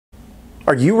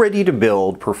Are you ready to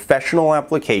build professional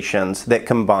applications that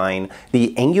combine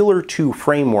the Angular 2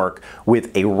 framework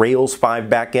with a Rails 5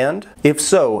 backend? If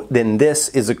so, then this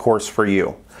is a course for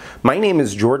you. My name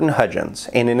is Jordan Hudgens,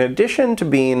 and in addition to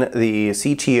being the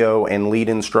CTO and lead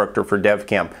instructor for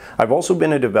DevCamp, I've also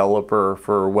been a developer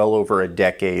for well over a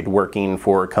decade, working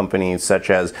for companies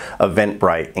such as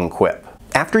Eventbrite and Quip.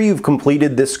 After you've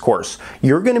completed this course,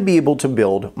 you're going to be able to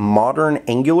build modern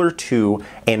Angular 2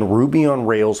 and Ruby on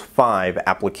Rails 5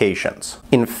 applications.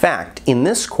 In fact, in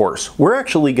this course, we're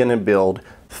actually going to build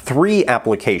 3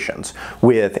 applications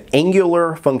with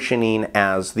Angular functioning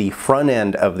as the front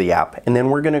end of the app, and then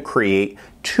we're going to create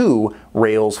 2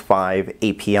 Rails 5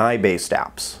 API-based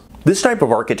apps. This type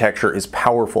of architecture is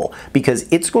powerful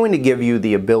because it's going to give you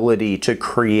the ability to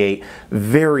create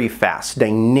very fast,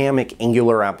 dynamic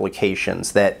Angular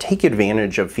applications that take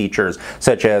advantage of features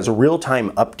such as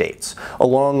real-time updates,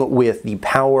 along with the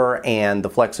power and the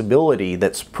flexibility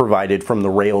that's provided from the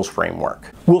Rails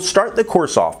framework. We'll start the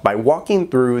course off by walking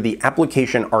through the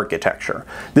application architecture.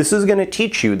 This is going to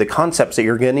teach you the concepts that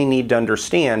you're going to need to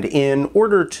understand in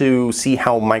order to see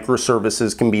how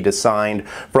microservices can be designed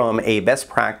from a best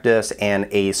practice and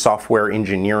a software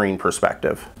engineering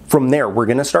perspective. From there, we're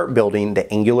going to start building the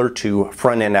Angular 2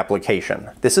 front-end application.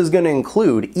 This is going to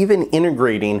include even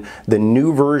integrating the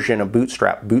new version of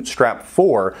Bootstrap, Bootstrap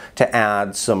 4, to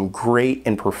add some great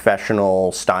and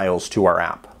professional styles to our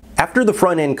app. After the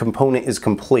front-end component is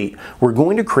complete, we're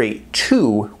going to create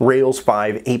 2 Rails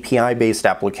 5 API-based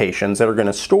applications that are going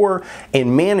to store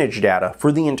and manage data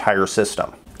for the entire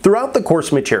system. Throughout the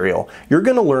course material, you're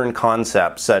going to learn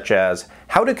concepts such as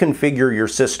how to configure your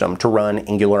system to run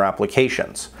Angular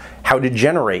applications, how to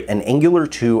generate an Angular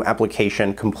 2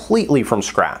 application completely from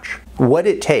scratch, what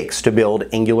it takes to build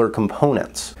Angular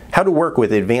components, how to work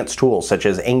with advanced tools such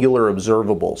as Angular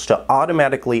observables to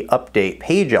automatically update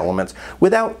page elements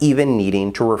without even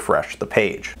needing to refresh the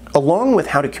page, along with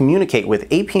how to communicate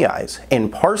with APIs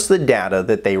and parse the data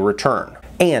that they return,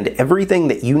 and everything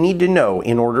that you need to know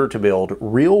in order to build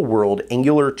real-world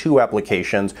Angular 2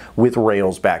 applications with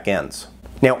Rails backends.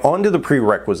 Now on to the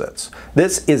prerequisites.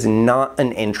 This is not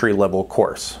an entry-level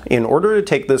course. In order to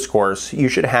take this course, you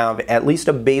should have at least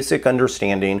a basic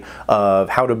understanding of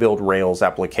how to build Rails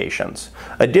applications.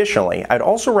 Additionally, I'd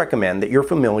also recommend that you're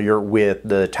familiar with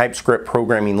the TypeScript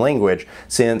programming language,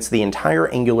 since the entire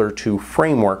Angular 2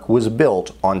 framework was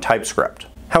built on TypeScript.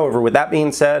 However, with that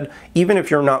being said, even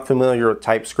if you're not familiar with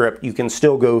TypeScript, you can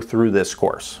still go through this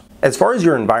course. As far as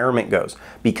your environment goes,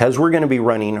 because we're going to be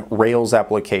running Rails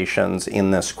applications in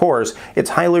this course,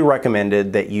 it's highly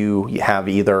recommended that you have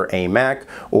either a Mac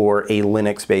or a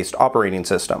Linux-based operating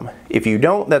system. If you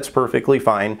don't, that's perfectly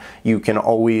fine. You can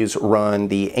always run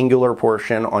the Angular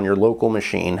portion on your local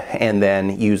machine and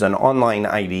then use an online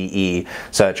IDE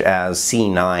such as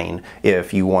C9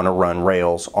 if you want to run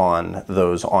Rails on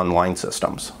those online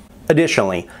systems.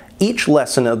 Additionally, each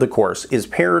lesson of the course is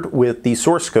paired with the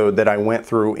source code that I went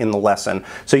through in the lesson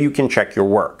so you can check your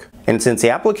work. And since the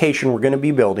application we're going to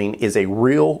be building is a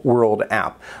real-world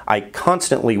app, I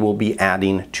constantly will be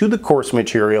adding to the course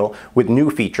material with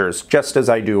new features, just as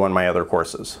I do on my other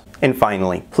courses. And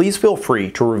finally, please feel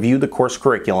free to review the course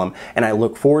curriculum, and I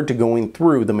look forward to going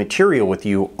through the material with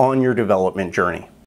you on your development journey.